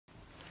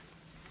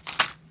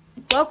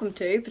Welcome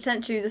to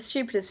potentially the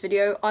stupidest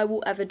video I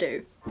will ever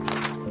do.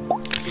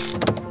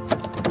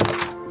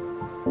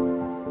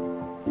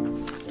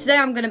 Today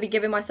I'm going to be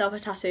giving myself a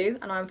tattoo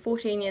and I'm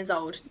 14 years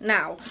old.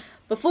 Now,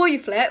 before you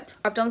flip,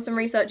 I've done some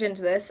research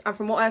into this and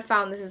from what I've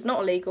found this is not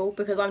illegal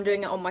because I'm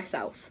doing it on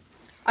myself.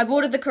 I've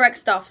ordered the correct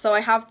stuff, so I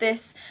have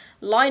this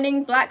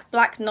lining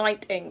black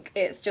night ink.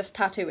 It's just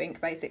tattoo ink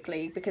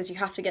basically because you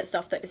have to get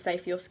stuff that is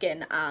safe for your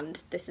skin,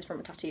 and this is from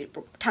a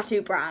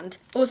tattoo brand.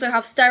 Also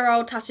have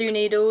sterile tattoo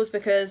needles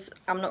because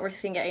I'm not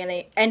risking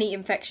getting any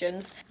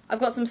infections. I've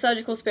got some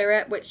surgical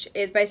spirit, which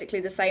is basically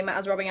the same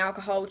as rubbing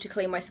alcohol to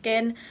clean my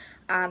skin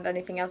and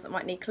anything else that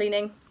might need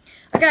cleaning.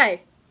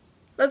 Okay,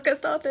 let's get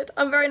started.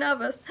 I'm very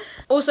nervous.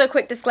 Also,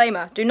 quick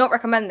disclaimer, do not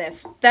recommend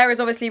this. There is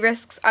obviously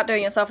risks at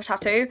doing yourself a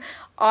tattoo.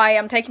 I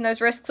am taking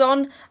those risks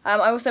on. I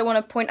also want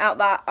to point out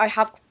that I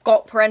have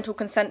got parental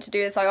consent to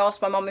do this. I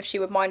asked my mum if she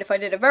would mind if I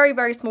did a very,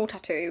 very small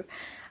tattoo,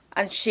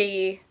 and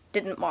she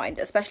didn't mind,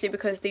 especially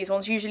because these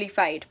ones usually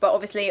fade, but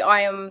obviously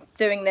I am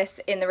doing this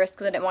in the risk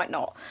that it might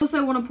not. I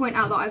also want to point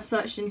out that I've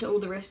searched into all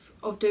the risks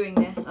of doing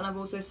this, and I've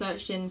also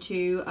searched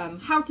into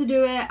how to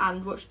do it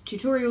and watched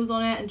tutorials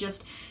on it, and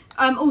just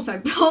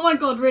also, oh my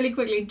god, really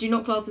quickly, do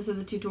not class this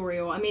as a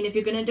tutorial. I mean, if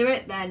you're going to do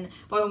it, then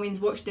by all means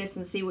watch this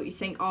and see what you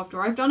think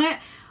after I've done it,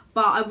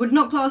 but I would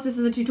not class this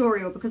as a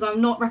tutorial because I'm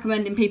not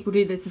recommending people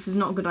do this. This is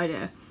not a good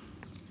idea.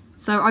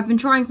 So I've been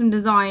trying some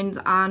designs,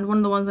 and one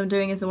of the ones I'm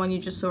doing is the one you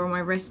just saw on my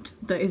wrist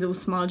that is all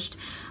smudged.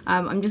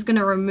 I'm just going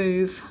to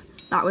remove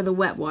that with a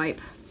wet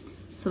wipe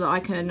so that I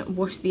can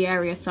wash the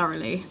area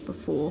thoroughly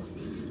before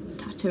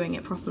tattooing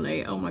it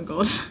properly. Oh my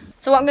god.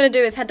 So what I'm going to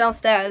do is head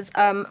downstairs,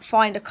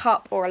 find a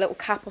cup or a little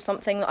cap or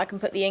something that I can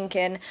put the ink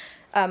in,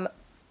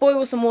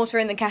 boil some water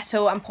in the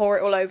kettle and pour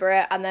it all over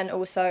it, and then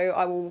also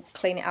I will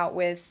clean it out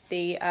with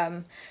the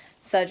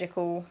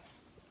surgical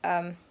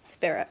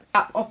spirit.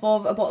 Cap off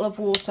of a bottle of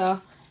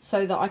water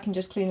so that I can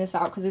just clean this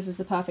out because this is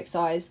the perfect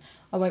size.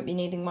 I won't be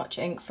needing much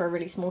ink for a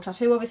really small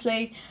tattoo,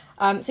 obviously.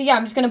 So yeah,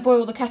 I'm just going to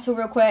boil the kettle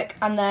real quick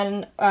and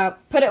then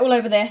put it all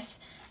over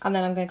this, and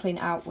then I'm going to clean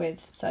it out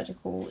with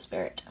surgical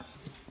spirit.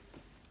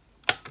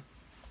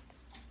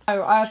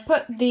 So I've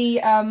put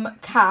the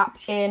cap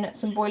in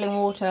some boiling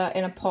water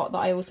in a pot that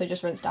I also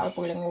just rinsed out with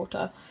boiling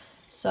water.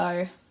 So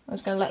I'm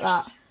just going to let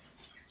that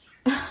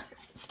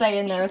stay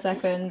in there a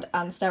second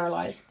and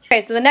sterilise.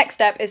 Okay, so the next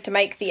step is to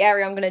make the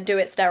area I'm going to do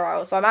it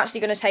sterile. So I'm actually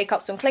going to take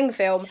up some cling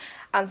film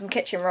and some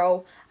kitchen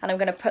roll, and I'm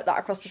going to put that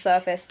across the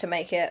surface to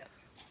make it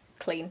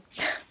clean.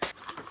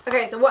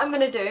 Okay, so what I'm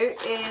going to do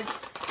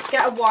is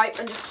get a wipe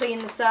and just clean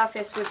the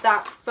surface with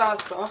that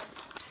first off.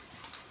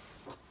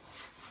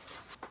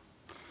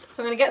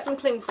 So I'm going to get some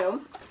cling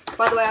film.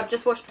 By the way, I've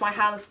just washed my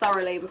hands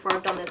thoroughly before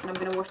I've done this, and I'm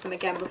going to wash them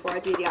again before I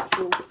do the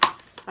actual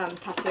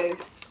tattoo.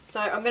 So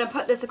I'm going to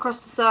put this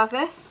across the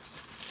surface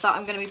that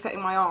I'm going to be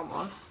putting my arm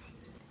on.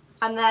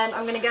 And then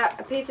I'm going to get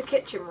a piece of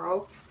kitchen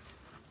roll,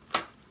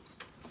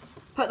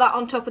 put that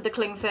on top of the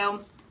cling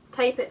film,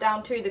 tape it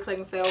down to the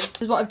cling film.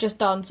 This is what I've just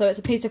done. So it's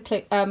a piece of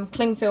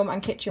cling film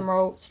and kitchen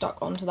roll stuck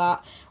onto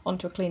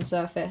a clean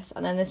surface,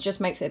 and then this just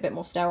makes it a bit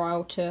more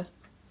sterile to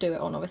do it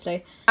on,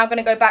 obviously. I'm going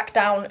to go back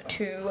down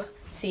to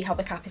see how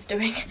the cap is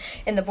doing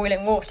in the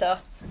boiling water.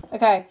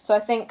 Okay, so I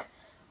think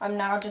I'm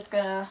now just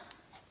going to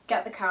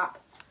get the cap,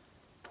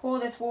 pour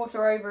this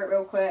water over it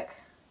real quick,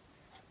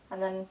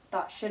 and then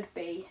that should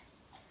be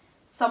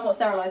somewhat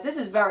sterilised. This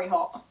is very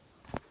hot.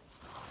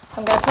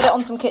 I'm going to put it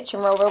on some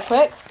kitchen roll real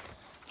quick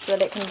so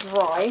that it can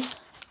dry.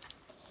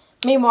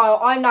 Meanwhile,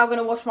 I'm now going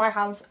to wash my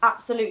hands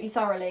absolutely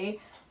thoroughly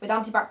with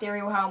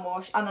antibacterial hand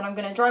wash, and then I'm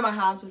going to dry my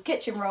hands with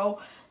kitchen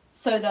roll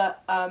so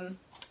that I'm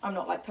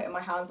not like putting my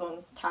hands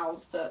on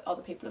towels that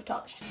other people have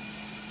touched.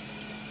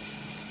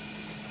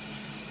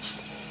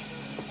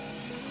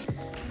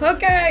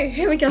 Okay,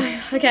 here we go.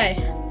 Okay.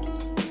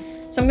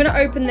 So I'm going to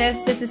open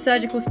this. This is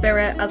surgical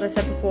spirit, as I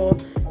said before,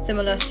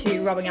 similar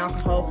to rubbing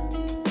alcohol.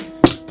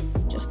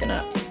 Just going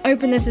to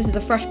open this. This is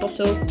a fresh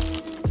bottle.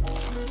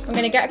 I'm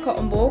going to get a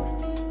cotton ball,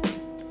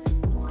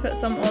 put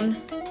some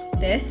on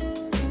this,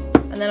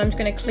 and then I'm just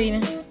going to clean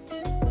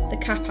the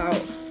cap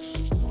out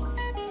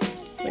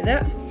with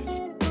it.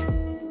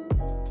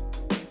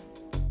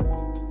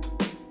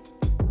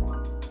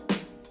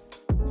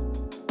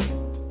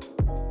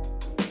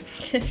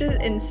 This is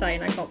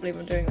insane. I can't believe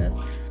I'm doing this.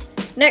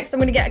 Next, I'm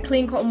going to get a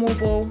clean cotton wool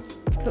ball,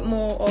 put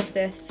more of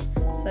this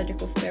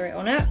surgical spirit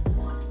on it,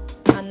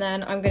 and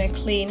then I'm going to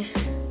clean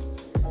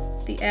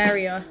the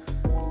area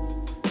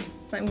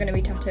that I'm going to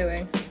be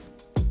tattooing.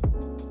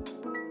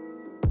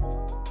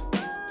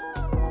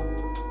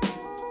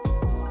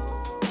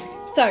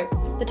 So,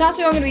 the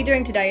tattoo I'm going to be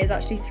doing today is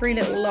actually 3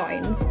 little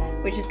lines,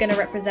 which is going to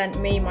represent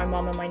me, my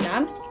mum and my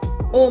nan.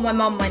 Or my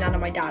mum, my nan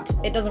and my dad.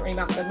 It doesn't really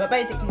matter, but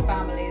basically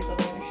family is the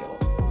long and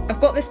short. I've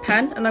got this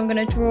pen and I'm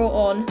going to draw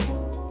on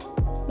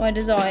my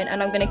design,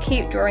 and I'm going to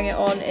keep drawing it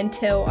on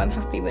until I'm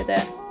happy with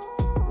it.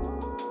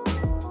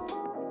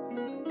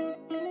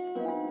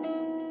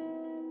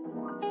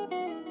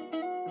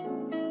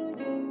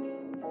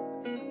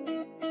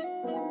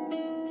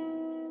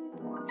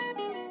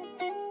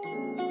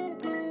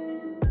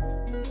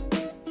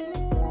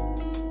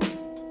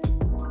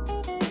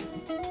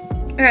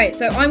 Okay,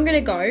 so I'm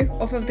gonna go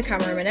off of the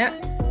camera a minute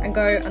and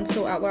go and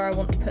sort out where I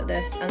want to put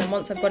this, and then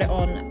once I've got it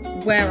on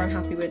where I'm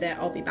happy with it,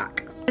 I'll be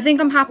back. I think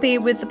I'm happy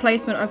with the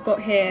placement I've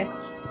got here.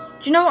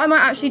 Do you know what I might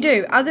actually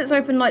do? As it's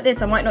open like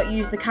this, I might not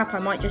use the cap, I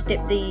might just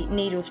dip the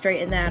needle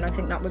straight in there, and I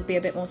think that would be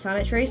a bit more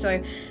sanitary,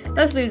 so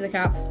let's lose the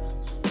cap.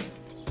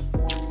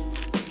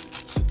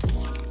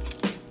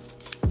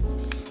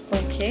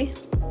 Okay.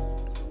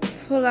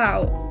 Pull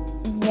out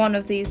one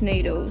of these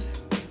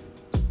needles.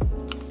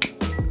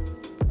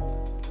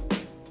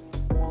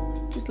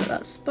 Just let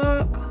that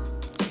spark.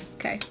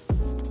 Okay.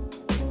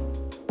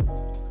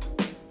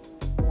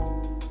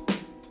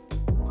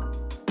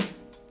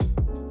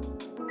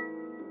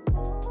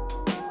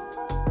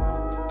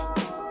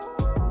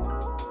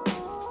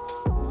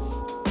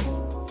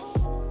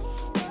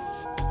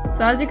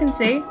 So as you can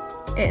see,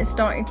 it is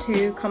starting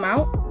to come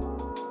out.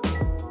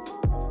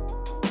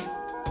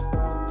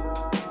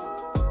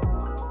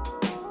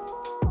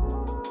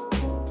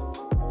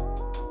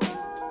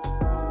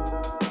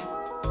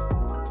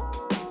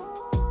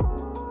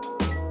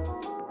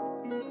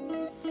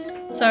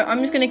 So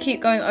I'm just going to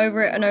keep going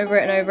over it and over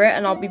it and over it,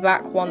 and I'll be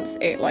back once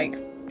it, like,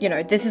 you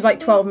know, this is like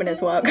 12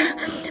 minutes work,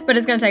 but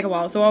it's going to take a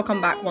while, so I'll come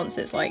back once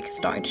it's like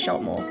starting to show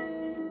up more.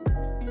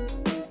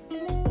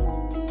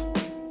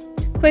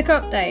 Quick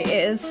update,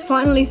 it is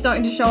finally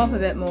starting to show up a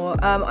bit more.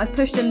 I've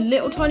pushed a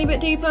little tiny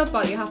bit deeper,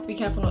 but you have to be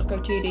careful not to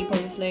go too deep,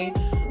 obviously.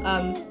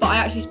 But I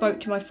actually spoke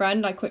to my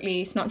friend. I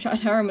quickly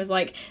Snapchatted her and was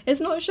like, it's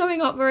not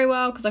showing up very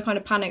well, because I kind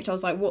of panicked. I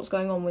was like, what's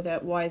going on with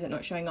it? Why is it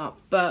not showing up?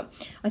 But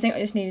I think I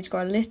just needed to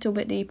go a little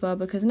bit deeper,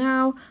 because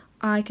now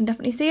I can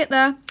definitely see it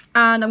there,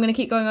 and I'm going to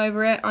keep going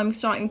over it. I'm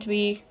starting to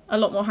be a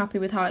lot more happy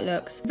with how it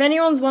looks. If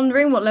anyone's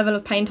wondering what level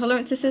of pain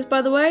tolerance this is,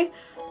 by the way,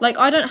 like,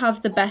 I don't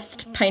have the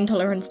best pain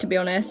tolerance, to be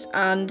honest,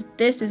 and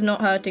this is not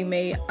hurting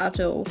me at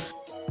all.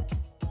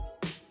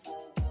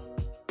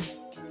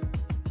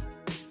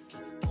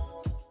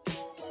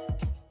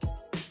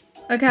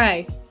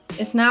 Okay,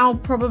 it's now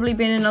probably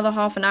been another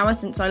half an hour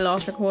since I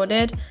last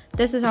recorded.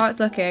 This is how it's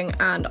looking,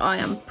 and I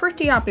am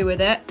pretty happy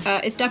with it.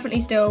 It's definitely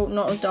still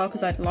not as dark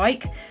as I'd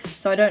like,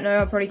 so I don't know,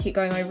 I'll probably keep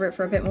going over it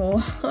for a bit more.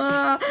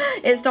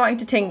 It's starting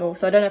to tingle,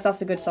 so I don't know if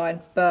that's a good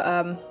sign, but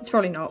it's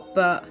probably not,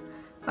 but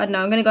I don't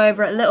know, I'm going to go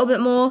over it a little bit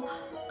more,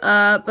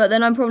 but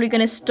then I'm probably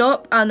going to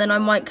stop, and then I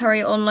might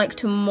carry it on like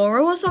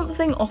tomorrow or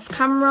something off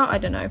camera, I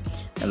don't know,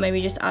 and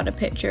maybe just add a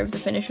picture of the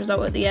finished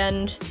result at the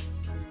end.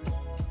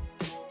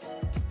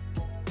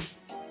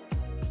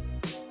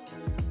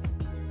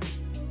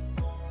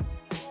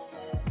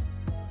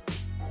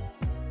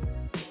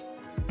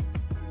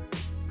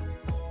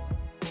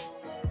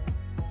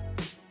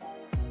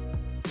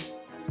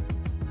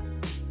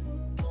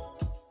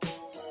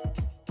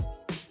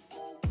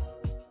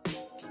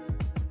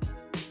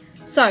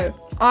 So,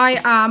 I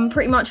am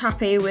pretty much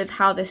happy with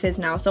how this is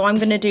now. So I'm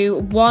going to do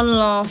one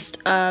last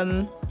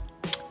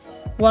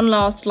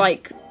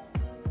like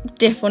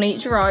dip on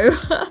each row,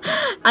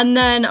 and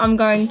then I'm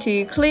going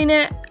to clean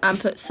it and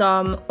put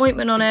some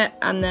ointment on it,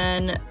 and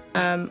then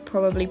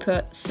probably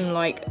put some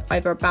like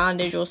either a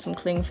bandage or some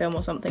cling film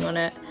or something on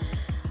it,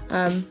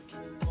 and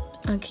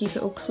keep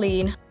it all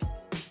clean.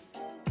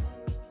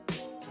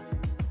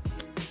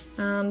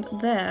 And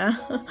there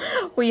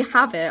we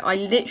have it. I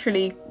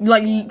literally,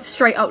 like,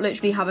 straight up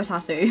literally have a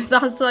tattoo.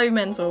 That's so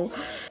mental.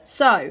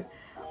 So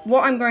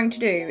what I'm going to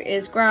do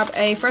is grab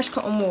a fresh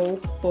cotton wool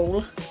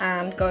ball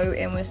and go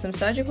in with some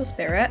surgical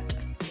spirit.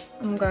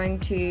 I'm going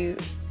to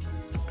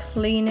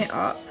clean it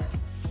up.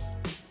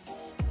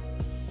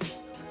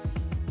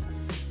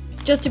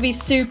 Just to be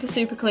super,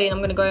 super clean, I'm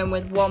going to go in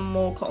with one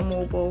more cotton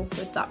wool ball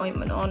with that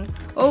ointment on.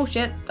 Oh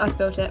shit, I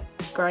spilled it.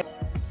 Great.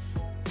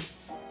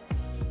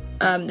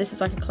 This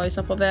is like a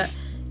close-up of it.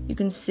 You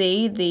can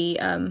see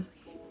the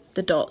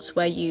dots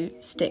where you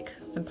stick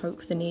and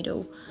poke the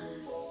needle,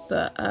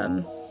 but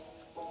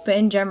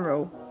in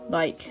general,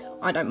 like,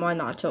 I don't mind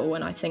that at all,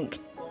 and I think,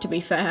 to be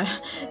fair,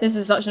 this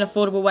is such an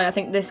affordable way. I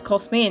think this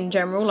cost me in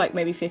general like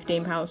maybe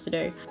 £15 to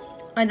do.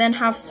 I then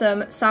have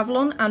some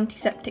Savlon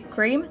antiseptic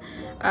cream.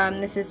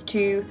 This is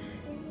to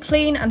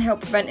clean and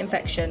help prevent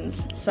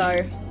infections,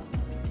 so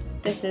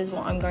this is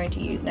what I'm going to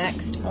use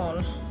next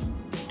on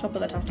top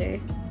of the tattoo.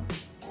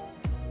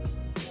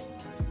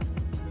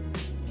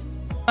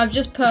 I've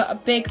just put a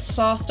big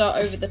plaster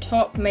over the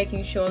top,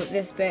 making sure that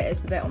this bit is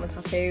the bit on the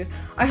tattoo.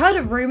 I heard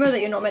a rumour that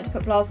you're not meant to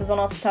put plasters on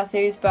after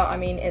tattoos, but I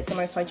mean, it's the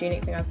most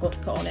hygienic thing I've got to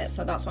put on it,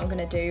 so that's what I'm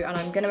going to do, and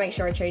I'm going to make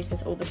sure I change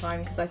this all the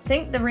time, because I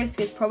think the risk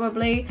is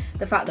probably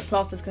the fact that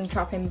plasters can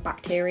trap in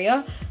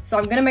bacteria, so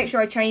I'm going to make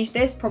sure I change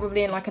this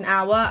probably in like an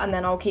hour, and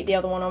then I'll keep the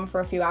other one on for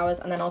a few hours,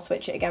 and then I'll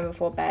switch it again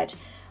before bed.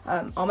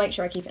 I'll make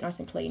sure I keep it nice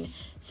and clean.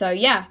 So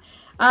yeah.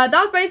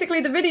 That's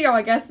basically the video,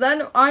 I guess,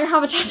 then. I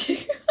have a tattoo.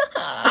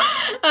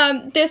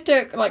 This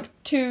took like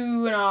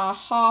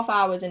 2.5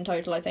 hours in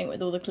total, I think,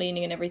 with all the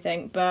cleaning and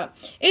everything. But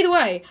either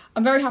way,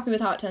 I'm very happy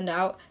with how it turned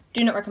out.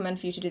 Do not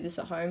recommend for you to do this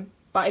at home.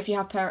 But if you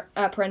have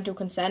parental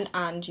consent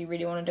and you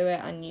really want to do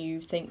it and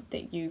you think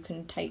that you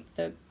can take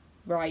the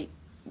right,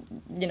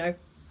 you know,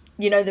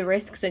 you know the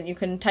risks and you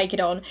can take it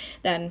on,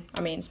 then,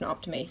 I mean, it's not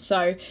up to me.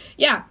 So,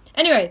 yeah.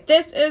 Anyway,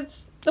 this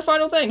is the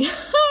final thing.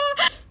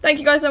 Thank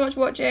you guys so much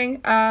for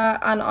watching,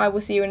 and I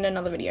will see you in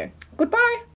another video. Goodbye!